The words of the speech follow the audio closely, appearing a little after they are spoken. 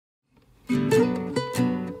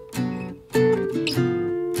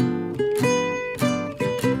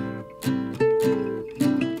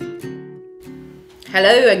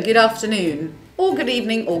Hello and good afternoon, or good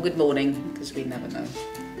evening, or good morning, because we never know.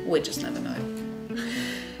 We just never know.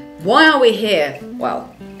 Why are we here?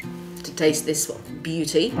 Well, to taste this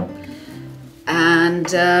beauty. And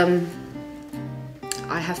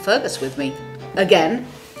I have Fergus with me again.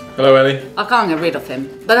 Hello, Ellie. I can't get rid of him,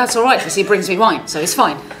 but that's all right because he brings me wine, so it's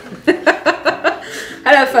fine.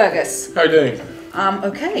 Hello, Fergus. How are you doing?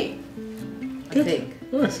 Okay. Good. I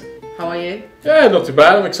think. Nice. How are you? Yeah, not too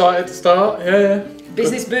bad. I'm excited to start. Yeah.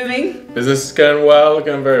 Business booming? Business is going well,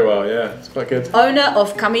 going very well. Yeah, it's quite good. Owner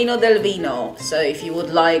of Camino del Vino. So if you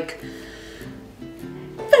would like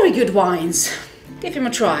very good wines, give him a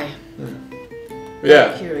try.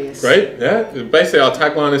 Yeah. Curious. Great. Yeah. Basically, our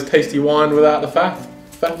tagline is "Tasty wine without the faff."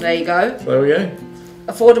 There you go. So there we go.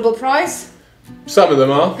 Affordable price? Some of them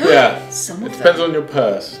are. Yeah. Some It of depends them. on your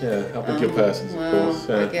purse. Yeah, how big your purse is, of Well, course.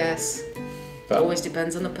 Yeah. I guess. But- Always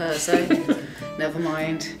depends on the purse, eh? Never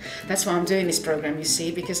mind. That's why I'm doing this program, you see,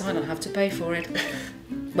 because I don't have to pay for it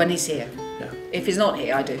when he's here. Yeah. If he's not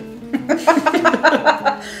here, I do.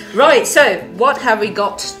 Right, so what have we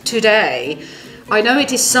got today? I know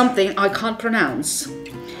it is something I can't pronounce.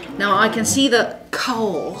 Now I can see the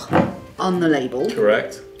Cahors on the label,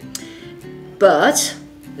 Correct. but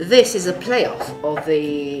this is a playoff of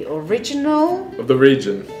the original Of the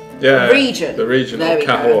region. Yeah. region. The region There of we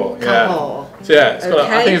go. Cahors. Yeah. Cahors. So yeah, it's got. I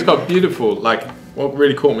Okay. think it's got beautiful. Like what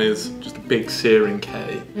really caught me is just a big searing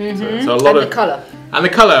K. So a lot And of the colour. And the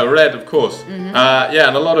colour, red, of course. Yeah,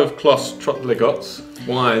 and a lot of Clos Trotligots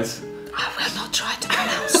wines I will not try to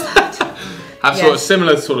pronounce that. have sort of Yes.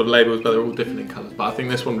 similar sort of labels, but they're all different in colours. But I think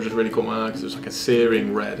this one just really caught my eye because it's like a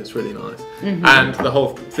searing red. It's really nice. And the whole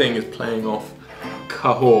thing is playing off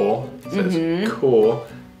Cahors. So it's core.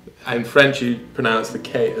 In French, you pronounce the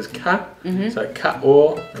K as K. So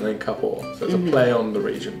Cahors and then Cahors. So it's a play on the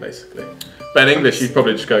region, basically. But in English, you'd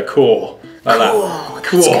probably just go core. Like that.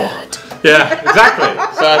 That's good. Yeah,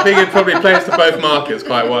 exactly. So I think it probably plays to both markets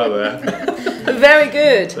quite well there. Very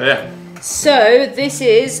good. So yeah. So this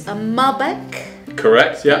is a Malbec.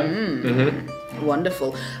 Correct, yeah.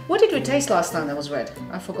 Wonderful. What did we taste last time that was red?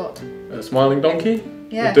 I forgot. A smiling donkey,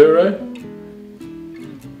 Yeah. the Douro.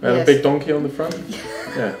 We have Yes. a big donkey on the front.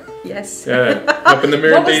 Yeah, Yes. yeah. Helping the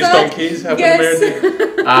What was Mirandese that? donkeys. Helping Yes. the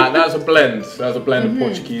Mirandese. That was a blend. That was a blend of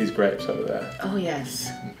Portuguese grapes over there. Oh yes.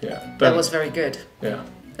 Yeah. That was very good Yeah,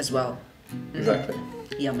 as well. exactly.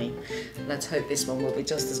 Yummy. Let's hope this one will be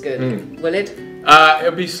just as good. Will it?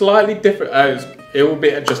 It'll be slightly different. It will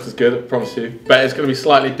be just as good, I promise you. But it's going to be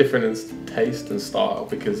slightly different in taste and style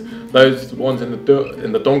because those ones in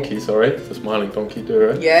the donkey, sorry, the smiling donkey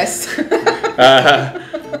Douro. Yes.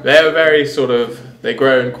 They're very sort of, they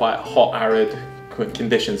grow in quite hot, arid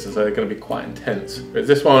conditions, so they're going to be quite intense. Whereas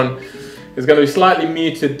this one is going to be slightly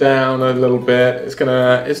muted down a little bit. It's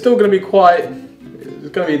still going to be quite, it's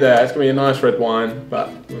going to be there. It's going to be a nice red wine, but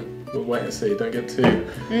we'll wait and see. Don't get too,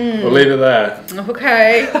 we'll leave it there.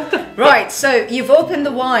 Okay. Right, so you've opened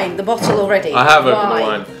the wine, the bottle already. I have opened Why? the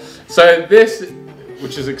wine. So this,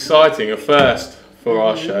 which is exciting, a first for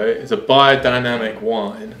our show, is a biodynamic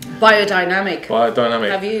wine. Biodynamic.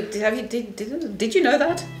 Biodynamic. Did you know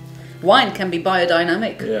that? Wine can be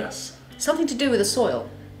biodynamic. Yes. Something to do with the soil.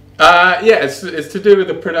 Yeah, it's to do with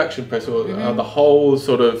the production process, or the whole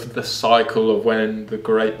sort of the cycle of when the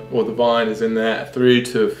grape or the vine is in there through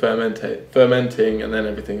to fermenting and then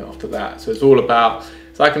everything after that. So it's all about,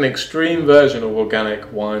 it's like an extreme version of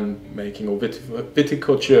organic wine making or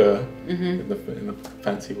viticulture in the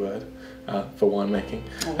fancy word for winemaking.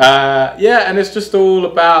 Yeah, and it's just all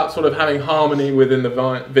about sort of having harmony within the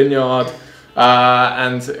vineyard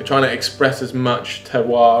and trying to express as much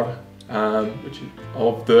terroir which is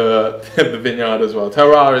of the vineyard as well.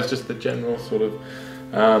 Terroir is just the general sort of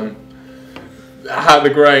how the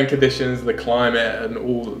growing conditions, the climate,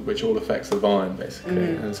 and which all affects the vine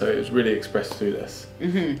basically. And so it's really expressed through this.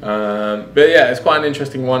 But yeah, it's quite an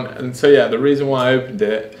interesting one. And so yeah, the reason why I opened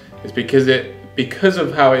it is because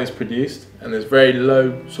of how it is produced, and there's very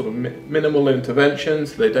low sort of minimal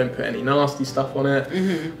interventions. They don't put any nasty stuff on it.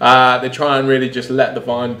 They try and really just let the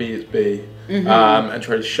vine be its be, and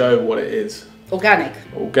try to show what it is. Organic.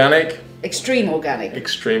 Organic. Extreme organic.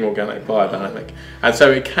 Extreme organic, biodynamic. And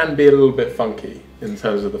so it can be a little bit funky in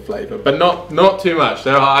terms of the flavour, but not too much.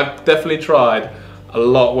 So I've definitely tried a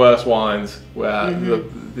lot worse wines where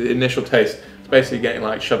the initial taste is basically getting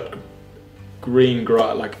like shoved green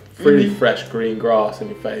grass, like really fresh green grass in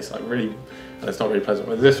your face, like really, and it's not really pleasant.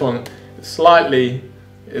 With this one, it's slightly,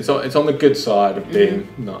 it's on the good side of being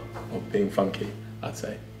being funky, I'd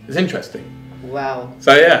say. It's interesting. Wow.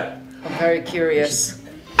 So yeah. I'm very curious.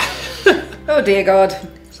 Oh dear God.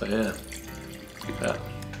 So yeah.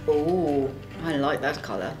 Yeah. Ooh. I like that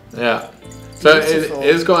colour. Yeah. So Beautiful.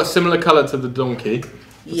 it's got a similar colour to the donkey.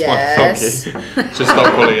 Yes. Donkey. Just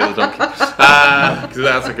stop calling it a donkey. Because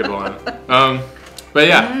that's a good one. But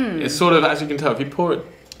yeah, it's sort of, as you can tell, if you pour it,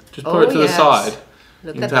 just pour it to the side,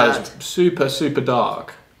 Look you can at tell that. it's super, super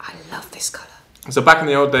dark. I love this colour. So back in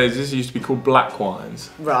the old days, this used to be called black wines.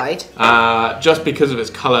 Right. Just because of its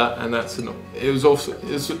colour, and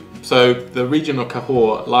so the region of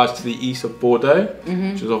Cahors lies to the east of Bordeaux,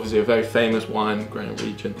 which is obviously a very famous wine growing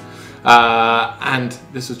region. And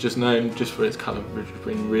this is just known just for its colour, which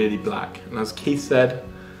being really black. And as Keith said,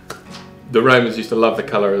 the Romans used to love the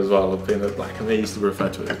colour as well of being black, and they used to refer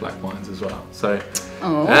to it as black wines as well. So,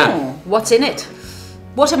 yeah. What's in it?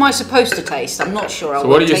 What am I supposed to taste? I'm not sure. So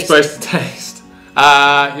what are you supposed to taste?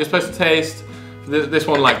 You're supposed to taste this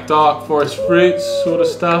one like dark forest fruits sort of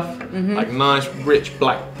stuff, like nice rich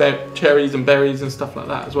black cherries and berries and stuff like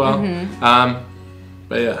that as well.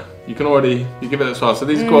 But yeah, you give it a swirl. So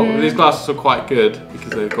these glasses are quite good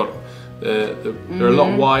because they're a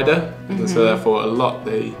lot wider, and so therefore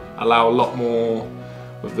they allow a lot more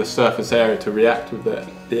of the surface area to react with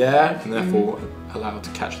the air, and therefore allow it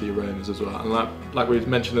to catch the aromas as well. And like we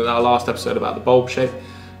mentioned in our last episode about the bulb shape,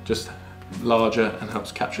 just larger and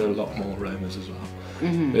helps capture a lot more aromas as well.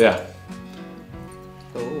 But yeah.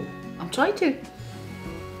 Oh, I'm trying to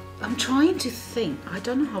think. I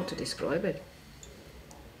don't know how to describe it.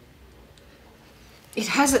 It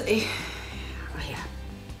has yeah.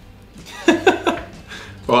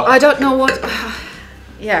 Well, I don't know what.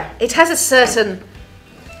 Yeah, it has a certain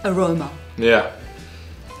aroma. Yeah.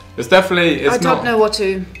 It's definitely. I don't know what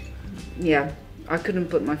to. Yeah, I couldn't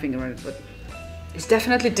put my finger on it, but it's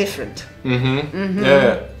definitely different.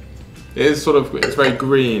 Yeah. It is sort of. It's very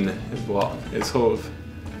green. Is what it's sort of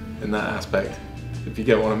in that aspect. If you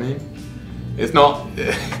get what I mean. It's not.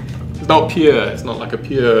 It's not pure. It's not like a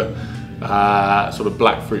pure sort of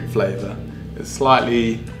black fruit flavour. It's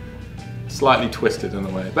slightly twisted in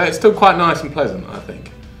a way, but it's still quite nice and pleasant, I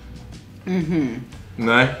think.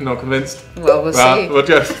 No, not convinced. Well, we'll see. We'll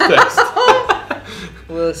just taste.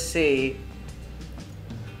 We'll see.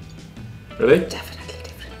 Ready? Definitely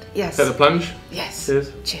different. Yes. Take the plunge. Yes.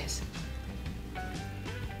 Cheers. Cheers.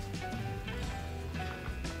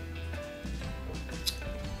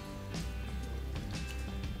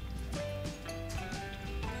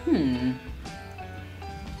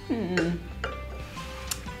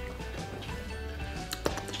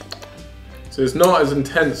 So it's not as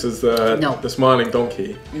intense as the Smiling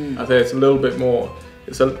Donkey. I think it's a little bit more.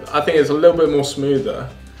 I think it's a little bit more smoother.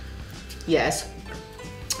 Yes.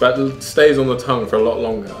 But it stays on the tongue for a lot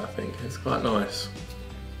longer. I think it's quite nice.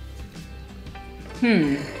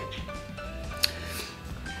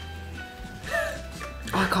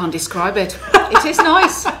 I can't describe it. It is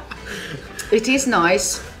nice. It is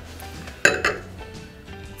nice.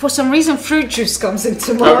 For some reason, fruit juice comes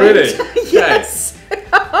into mind. Oh, really? Yes.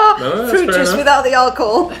 No, fruit juice enough. without the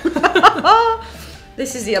alcohol.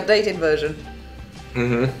 This is the updated version.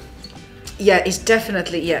 Yeah, it's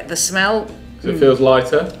definitely, the smell. So it feels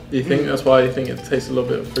lighter. Do you think that's why you think it tastes a little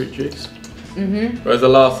bit of fruit juice? Whereas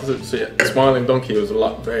the Smiling Donkey was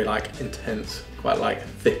very intense, quite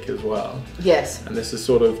thick as well. Yes. And this is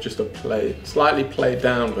sort of just a slightly played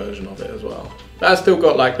down version of it as well. That's still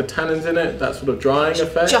got the tannins in it, that sort of drying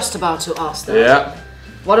effect. Just about to ask that. Yeah.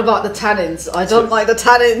 What about the tannins? I don't like the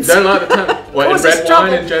tannins. You don't like the tannins? What, in red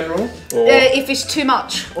wine in general? Or? If it's too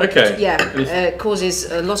much. Okay.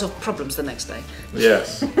 Causes a lot of problems the next day.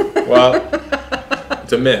 Yes. Well,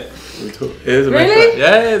 it's a myth. It is a myth. Really?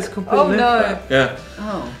 Yeah, it's a complete myth. No. Yeah.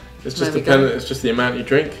 Oh. It's just dependent. It's just the amount you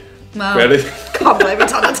drink. No. Really? Can't blame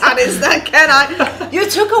it on the tannins then, can I? You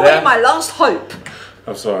took away my last hope.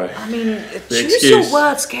 I'm sorry. I mean, choose your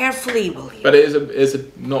words carefully, will you? But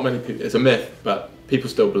not many people. It's a myth, but people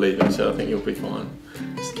still believe it. So I think you'll be fine.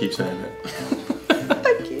 Just keep saying it.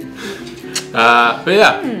 Thank you. But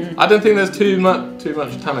yeah, I don't think there's too much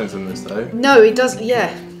tannins in this though. No, it doesn't.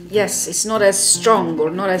 Yeah. Yes, it's not as strong or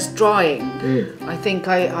not as drying. I think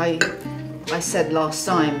I said last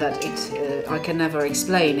time that I can never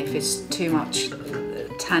explain if it's too much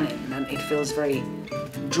tannin, and it feels very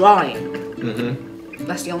drying.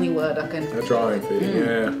 That's the only word I can. A drying feeling,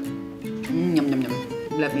 yeah. Yum, yum, yum.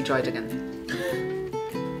 Let me try it again.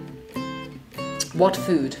 What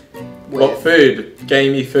food? What food?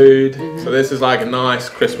 Gamey food. So this is like a nice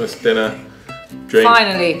Christmas dinner drink.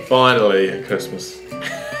 Finally a Christmas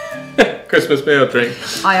meal drink.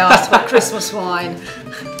 I asked for Christmas wine.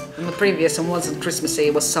 And the previous one wasn't Christmassy,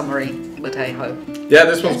 it was summery, but hey ho. Yeah,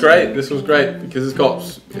 this one's great. This one's great because it's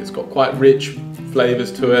got quite rich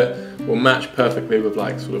flavours to it. Will match perfectly with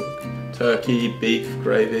sort of turkey, beef,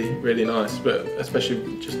 gravy, really nice. But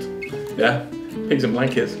especially just, yeah, pigs and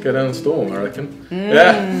blankets. Go down the storm, I reckon.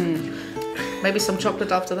 Yeah. Maybe some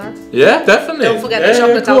chocolate after that. Yeah, definitely. Don't forget the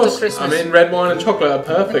chocolate after Christmas. I mean, red wine and chocolate are a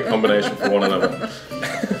perfect combination for one another.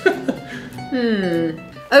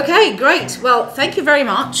 Okay, great. Well, thank you very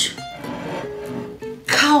much.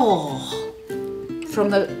 Cahors. From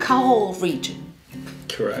the Cahors region.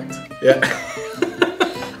 Correct. Yeah.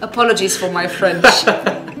 Apologies for my French.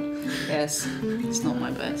 Yes, it's not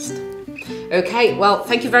my best. Okay, well,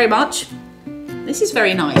 thank you very much. This is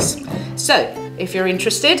very nice. So, if you're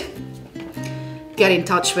interested, get in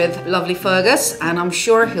touch with lovely Fergus, and I'm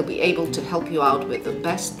sure he'll be able to help you out with the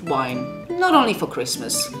best wine, not only for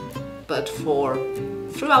Christmas, but for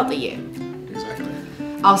throughout the year. Exactly.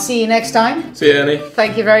 I'll see you next time. See you, Annie.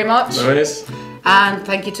 Thank you very much. Nice. And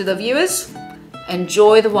thank you to the viewers.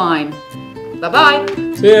 Enjoy the wine. Bye-bye.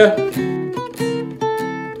 See ya.